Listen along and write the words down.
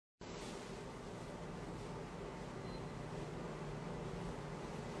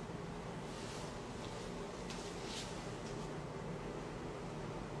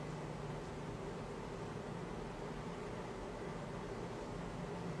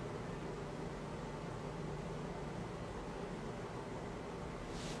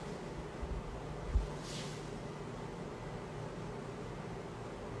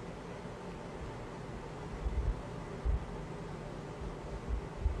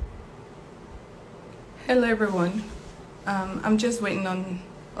Hello everyone. I'm just waiting on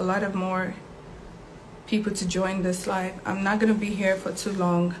a lot of more people to join this live. I'm not going to be here for too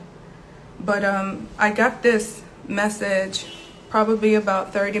long, but I got this message probably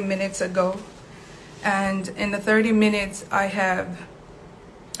about 30 minutes ago, and in the 30 minutes I have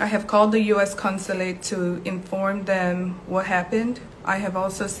called the U.S. consulate to inform them what happened. I have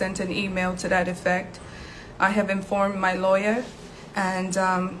also sent an email to that effect. I have informed my lawyer and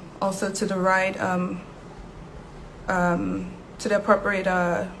also to the right to the appropriate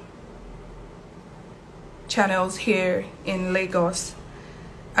channels here in Lagos.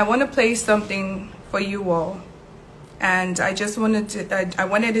 I want to play something for you all, and I just wanted to I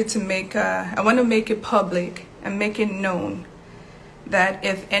wanted it to make I want to make it public and make it known that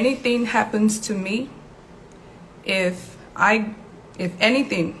if anything happens to me, if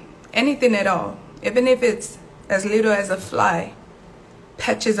anything at all, even if it's as little as a fly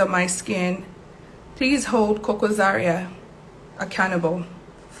patches on my skin, please hold Kokozaria accountable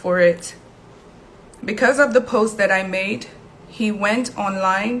for it. Because of the post that I made, he went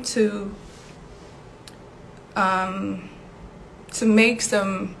online to make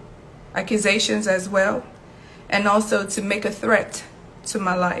some accusations as well, and also to make a threat to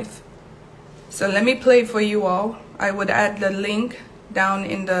my life. So let me play it for you all. I would add the link down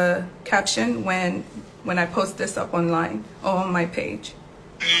in the caption when I post this up online or on my page.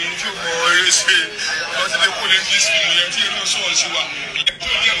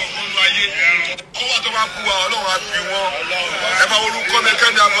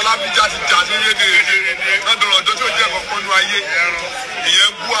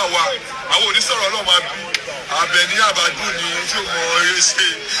 Abeni Adunni Ade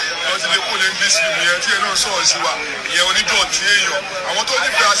wọ́n ti lè kó lè ń gbèsè ìyẹn tí ẹnu sọ̀rọ̀ sí wa ìyẹn onídọ̀tí èèyàn àwọn tó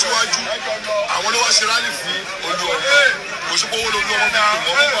nífẹ̀ẹ́ aṣíwájú àwọn ló wá ṣe rálì fún Olúọmọ kò sí owó lórí ọmọ fi pè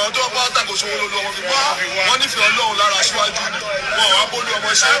wọ́n àwọn tó bá tà kò sí owó lórí ọmọ fi pè wọ́n nífẹ̀ẹ́ Ọlọ́run lára aṣíwájú ni wọn ò wá bólú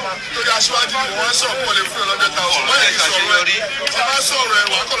ọmọ ṣe torí aṣíwájú ni wọ́n sọ̀rọ̀ pọ̀ lè fún ọlọ́dẹ́ta ọ̀sán wọ́n lè sọ̀rọ̀ ẹ̀ tí bá sọ̀rọ̀ ẹ̀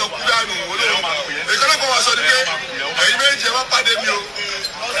wà á kọ̀lọ̀ kú dànù olóòrùn ìkọ́lẹ̀ kan wá sọ ni pé ẹ̀yin méjì ẹ má pàdé mi o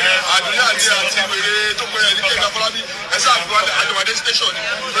Adunni Ade àti wèrè tó pé ẹni kéèké Afọlábí ẹ sáà fún àjọwádé station ni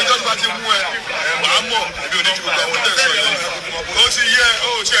lọ́jọ́ tó bá ti mú ẹ wàá mọ̀ ẹbí òní ju gbogbo àwọn tẹ̀ sọ yìí ó ti yẹ ó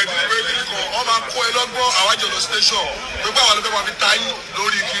ṣe ẹ̀dín pé kíní kan wọ́n máa kó ẹ lọ́gbọ́n àwájọ lọ station pé báwa ló fẹ́ máa fi ta yín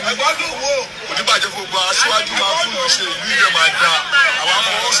lórí kíní òní bàjẹ́ gbogbo aṣíwájú máa fún mi ṣe ìlú ìrẹ́ máa da àwọn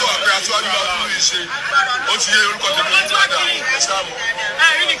afọwọ́sọ àpẹ aṣíwájú máa fún mi ṣe ó ti yẹ orúkọ tèmi ní padà ẹ sáà mọ̀.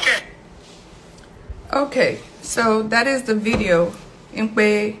 Okay, so that is the video in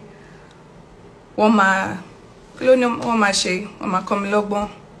pé wọ́n máa come lọ́gbọ́n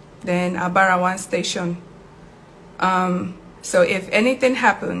then abara one station. So if anything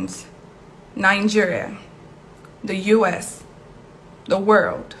happens, Nigeria, the US, the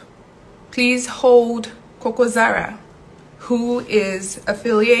world, please hold Kokozaria, who is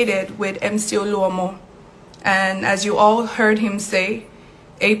affiliated with MC Olúọmọ, and as you all heard him say,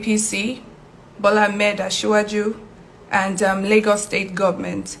 APC, Bola Ahmed Asiwaju, and Lagos State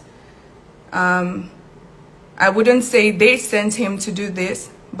government. I wouldn't say they sent him to do this,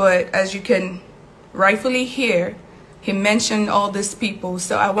 but as you can rightfully hear, he mentioned all these people.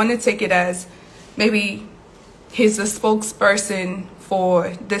 So I want to take it as maybe he's the spokesperson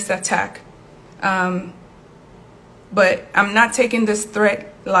for this attack. But I'm not taking this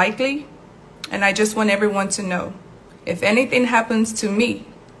threat lightly, and I just want everyone to know, if anything happens to me,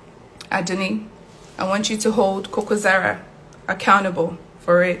 Adunni, I want you to hold Kokozaria accountable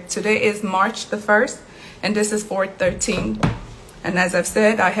for it. Today is March the 1st, and this is 4/13. And as I've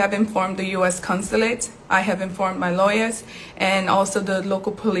said, I have informed the U.S. consulate, I have informed my lawyers, and also the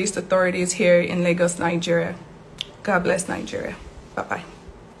local police authorities here in Lagos, Nigeria. God bless Nigeria. Bye-bye.